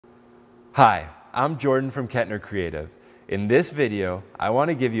Hi, I'm Jordan from Kettner Creative. In this video, I want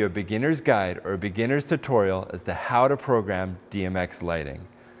to give you a beginner's guide or a beginner's tutorial as to how to program DMX lighting.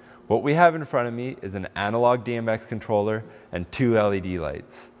 What we have in front of me is an analog DMX controller and two LED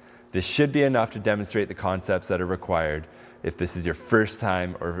lights. This should be enough to demonstrate the concepts that are required if this is your first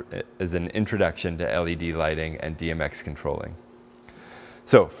time or as an introduction to LED lighting and DMX controlling.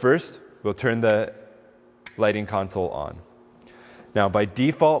 So first, we'll turn the lighting console on. Now, by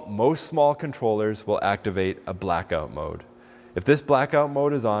default, most small controllers will activate a blackout mode. If this blackout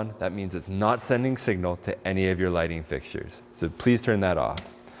mode is on, that means it's not sending signal to any of your lighting fixtures. So please turn that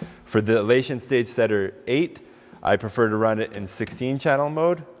off. For the Elation Stage Setter 8, I prefer to run it in 16-channel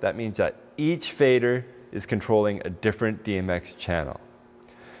mode. That means that each fader is controlling a different DMX channel.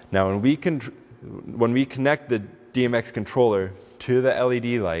 Now, when we connect the DMX controller to the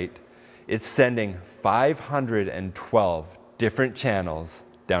LED light, it's sending 512 different channels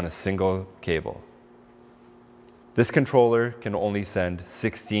down a single cable. This controller can only send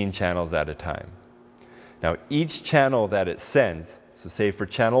 16 channels at a time. Now, each channel that it sends, so say for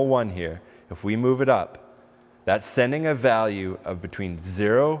channel 1 here, if we move it up, that's sending a value of between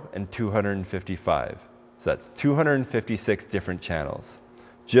 0 and 255. So that's 256 different channels.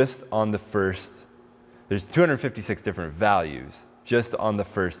 Just on the first, there's 256 different values just on the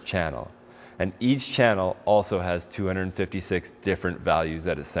first channel. And each channel also has 256 different values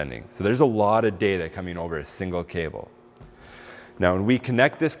that it's sending. So there's a lot of data coming over a single cable. Now, when we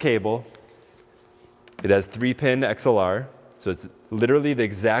connect this cable, it has 3-pin XLR. So it's literally the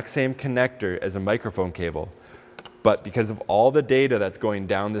exact same connector as a microphone cable. But because of all the data that's going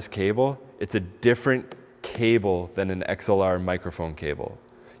down this cable, it's a different cable than an XLR microphone cable.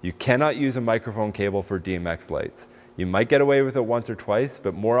 You cannot use a microphone cable for DMX lights. You might get away with it once or twice,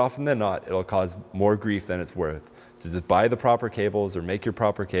 but more often than not, it'll cause more grief than it's worth. So just buy the proper cables or make your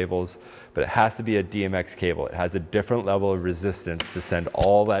proper cables, but it has to be a DMX cable. It has a different level of resistance to send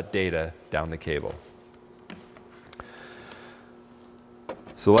all that data down the cable.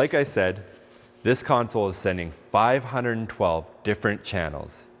 So like I said, this console is sending 512 different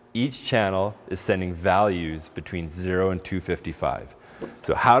channels. Each channel is sending values between 0 and 255.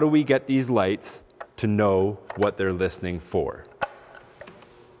 So how do we get these lights to know what they're listening for?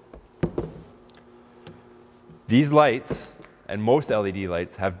 These lights, and most LED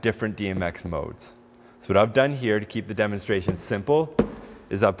lights, have different DMX modes. So what I've done here to keep the demonstration simple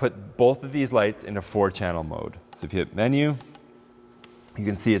is I've put both of these lights in a 4-channel mode. So if you hit menu, you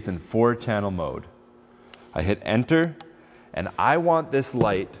can see it's in 4-channel mode. I hit enter, and I want this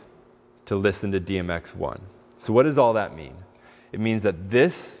light to listen to DMX 1. So what does all that mean? It means that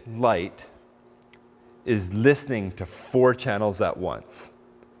this light is listening to 4 channels at once.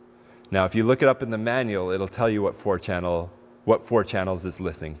 Now, if you look it up in the manual, it'll tell you what 4 channels it's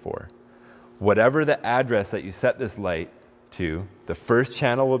listening for. Whatever the address that you set this light to, the first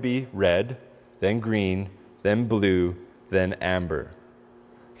channel will be red, then green, then blue, then amber.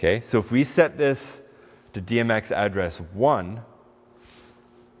 Okay, so if we set this to DMX address 1,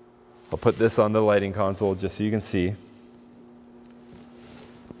 I'll put this on the lighting console just so you can see.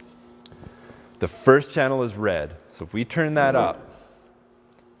 The first channel is red, so if we turn that up,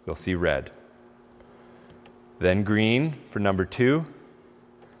 you'll see red. Then green for number 2,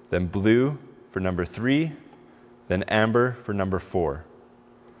 then blue for number 3, then amber for number 4.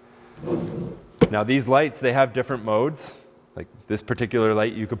 Now these lights, they have different modes. Like this particular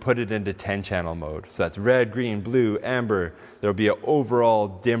light, you could put it into 10-channel mode. So that's red, green, blue, amber. There'll be an overall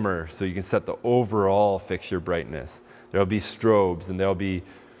dimmer, so you can set the overall fixture brightness. There'll be strobes, and there'll be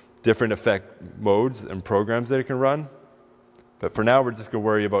different effect modes and programs that it can run. But for now, we're just going to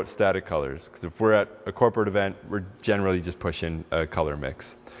worry about static colors, because if we're at a corporate event, we're generally just pushing a color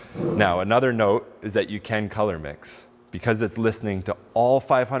mix. Now, another note is that you can color mix. Because it's listening to all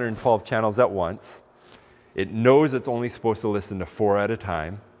 512 channels at once, it knows it's only supposed to listen to 4 at a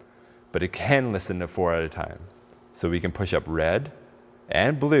time, but it can listen to 4 at a time. So we can push up red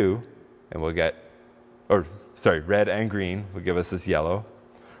and blue, and we'll get, red and green will give us this yellow.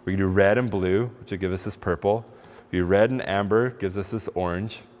 We can do red and blue, which will give us this purple. We do red and amber, gives us this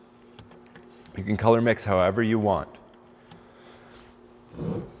orange. You can color mix however you want.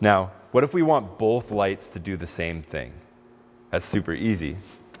 Now, what if we want both lights to do the same thing? That's super easy.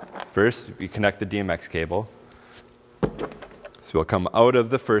 First, we connect the DMX cable. So we'll come out of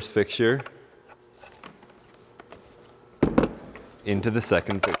the first fixture into the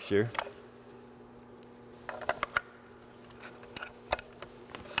second fixture.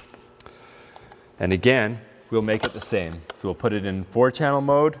 And again, we'll make it the same. So we'll put it in 4-channel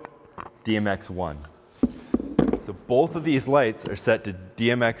mode, DMX 1. So both of these lights are set to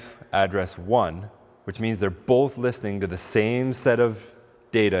DMX address 1, which means they're both listening to the same set of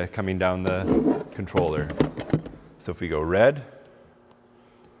data coming down the controller. So if we go red,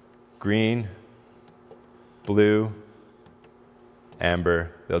 green, blue,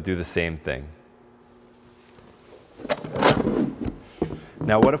 amber, they'll do the same thing.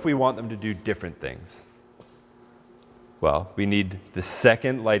 Now, what if we want them to do different things? Well, we need the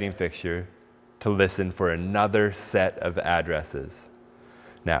second lighting fixture to listen for another set of addresses.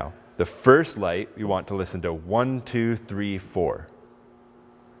 Now, the first light, we want to listen to 1, 2, 3, 4.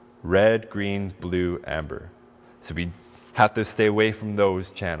 Red, green, blue, amber. So we have to stay away from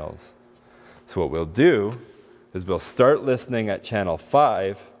those channels. So what we'll do is we'll start listening at channel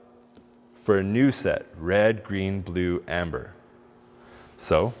 5 for a new set, red, green, blue, amber.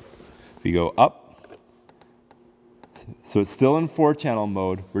 So we go up. So it's still in 4-channel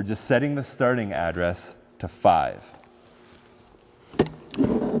mode. We're just setting the starting address to 5.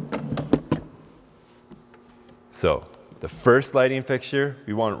 So the first lighting fixture,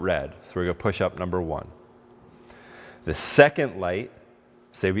 we want red. So we're going to push up number 1. The second light,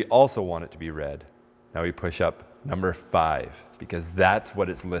 say we also want it to be red. Now we push up number 5 because that's what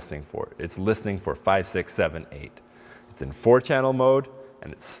it's listening for. It's listening for 5, 6, 7, 8. It's in 4-channel mode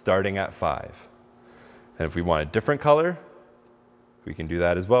and it's starting at 5. And if we want a different color, we can do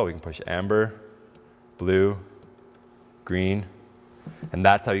that as well. We can push amber, blue, green, and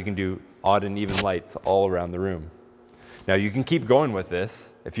that's how you can do odd and even lights all around the room. Now you can keep going with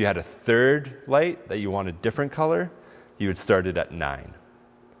this. If you had a third light that you want a different color, you would start it at 9.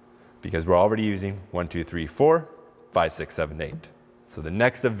 Because we're already using 1, 2, 3, 4, 5, 6, 7, 8. So the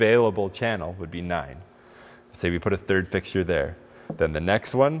next available channel would be 9. Say we put a third fixture there. Then the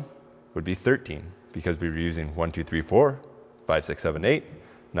next one would be 13 because we were using 1, 2, 3, 4, 5, 6, 7, 8,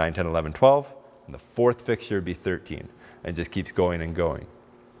 9, 10, 11, 12. And the fourth fixture would be 13. And it just keeps going and going.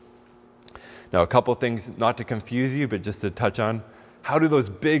 Now a couple things, not to confuse you, but just to touch on, how do those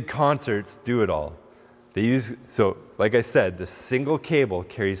big concerts do it all? They use, so like I said, the single cable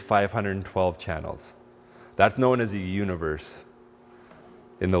carries 512 channels. That's known as a universe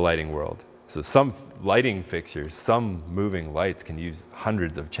in the lighting world. So some lighting fixtures, some moving lights can use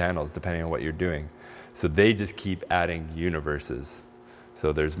hundreds of channels depending on what you're doing. So they just keep adding universes.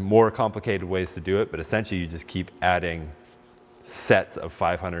 So there's more complicated ways to do it, but essentially you just keep adding sets of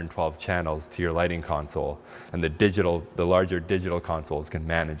 512 channels to your lighting console, and the larger digital consoles can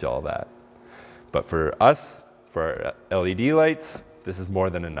manage all that. But for us, for our LED lights, this is more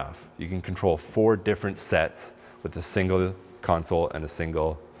than enough. You can control 4 different sets with a single console and a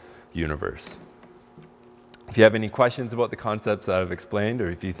single universe. If you have any questions about the concepts that I've explained,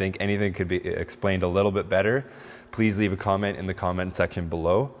 or if you think anything could be explained a little bit better, please leave a comment in the comment section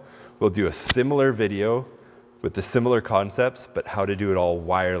below. We'll do a similar video with the similar concepts, but how to do it all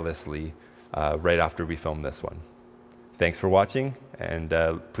wirelessly right after we film this one. Thanks for watching, and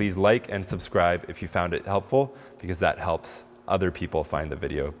please like and subscribe if you found it helpful, because that helps other people find the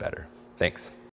video better. Thanks.